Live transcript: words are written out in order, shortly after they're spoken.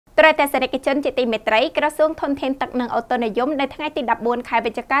ក្រៅតែសេរីកិច្ចជនជាទីមេត្រីក្រសួងធនធានទឹកនិងអូតូនិយមនៅថ្ងៃទី14ខែ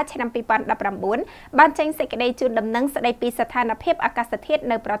វិច្ឆិកាឆ្នាំ2019បានចេញសេចក្តីជូនដំណឹងស្តីពីស្ថានភាពអាកាសធាតុ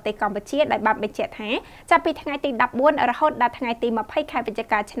នៅប្រទេសកម្ពុជាដោយបានបញ្ជាក់ថាចាប់ពីថ្ងៃទី14រហូតដល់ថ្ងៃទី20ខែវិច្ឆិ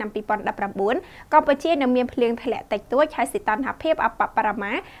កាឆ្នាំ2019កម្ពុជានឹងមានភ្លៀងធ្លាក់តិចតួចហើយសីតុណ្ហភាពអបបរ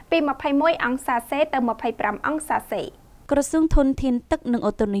មាពី21អង្សាសេទៅ25អង្សាសេក្រសួងធនធានទឹកនិង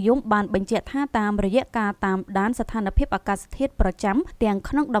អូតូនិយមបានបញ្ជាក់ថាតាមរយៈការតាមដានស្ថានភាពអាកាសធាតុប្រចាំទាំង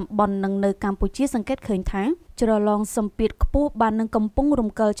ក្នុងតំបន់និងនៅកម្ពុជាសង្កេតឃើញថាជ្រលងសម្ពាធខ្ពស់បាននឹងកំពុងរំ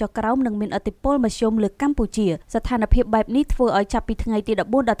កិលចុះក្រោមនិងមានឥទ្ធិពលមធ្យមលើកម្ពុជាស្ថានភាពបែបនេះធ្វើឲ្យចាប់ពីថ្ងៃទី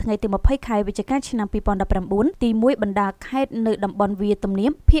14ដល់ថ្ងៃទី20ខែវិច្ឆិកាឆ្នាំ2019ទី1បណ្ដាខេត្តនៅតំបន់វាលទំនា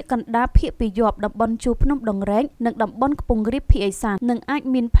បភាគកណ្ដាលភាគពីយប់តំបន់ជួរភ្នំដងរែកនិងតំបន់ខ្ពង់រាបភាគឦសាននឹងអាច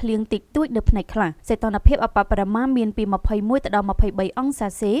មានភ្លៀងតិចតួចនៅផ្នែកខ្លះសីតុណ្ហភាពអបបរមាមានពី21ទៅដល់23អង្សា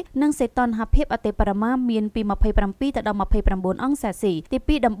សេនិងសីតុណ្ហភាពអតិបរមាមានពី27ទៅដល់29អង្សាសេទី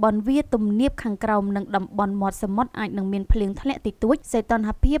2តំបន់វាលទំនាបខាងក្រោមនិងតំបន់មាត់សមុទ្រអាចនឹងមានភ្លៀងធ្លាក់តិចតួចសីតុណ្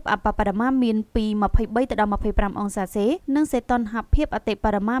ហភាពអបបរមាមានពី23ទៅដល់25អង្សាសេនិងសីតុណ្ហភាពអតិប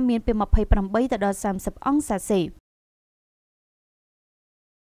រមាមានពី28ទៅដល់30អង្សាសេ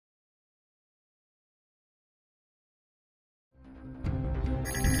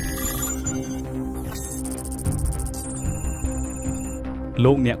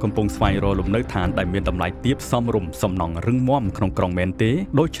លោកអ្នកកំពុងស្វែងរកលំនៅឋានដែលមានតម្លៃទាបសមរម្យសំណង់រឹងមាំក្នុងក្រុងមែនទេ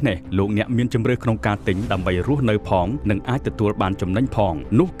ដូច្នេះលោកអ្នកមានជម្រើសក្នុងការទិញដើម្បីរស់នៅផងនិងអាចទទួលបានចំណេញផង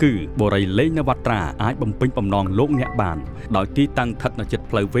នោះគឺបូរីលេងនវត្រាអាចបំពេញបំណងលោកអ្នកបានដោយទីតាំងស្ថិតនៅជិត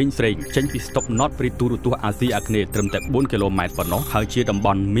ផ្លូវវែងស្រេងចេញពីស្តុបណតព្រីទូរទស្សន៍អាស៊ីអាគ្នេយ៍ត្រឹមតែ4គីឡូម៉ែត្រប៉ុណ្ណោះហើយជាតំប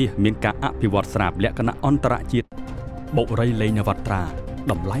ន់មាសមានការអភិវឌ្ឍស្រាប់លក្ខណៈអន្តរជាតិបូរីលេងនវត្រា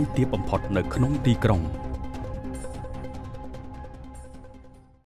តម្លៃទាបបំផុតនៅក្នុងទីក្រុង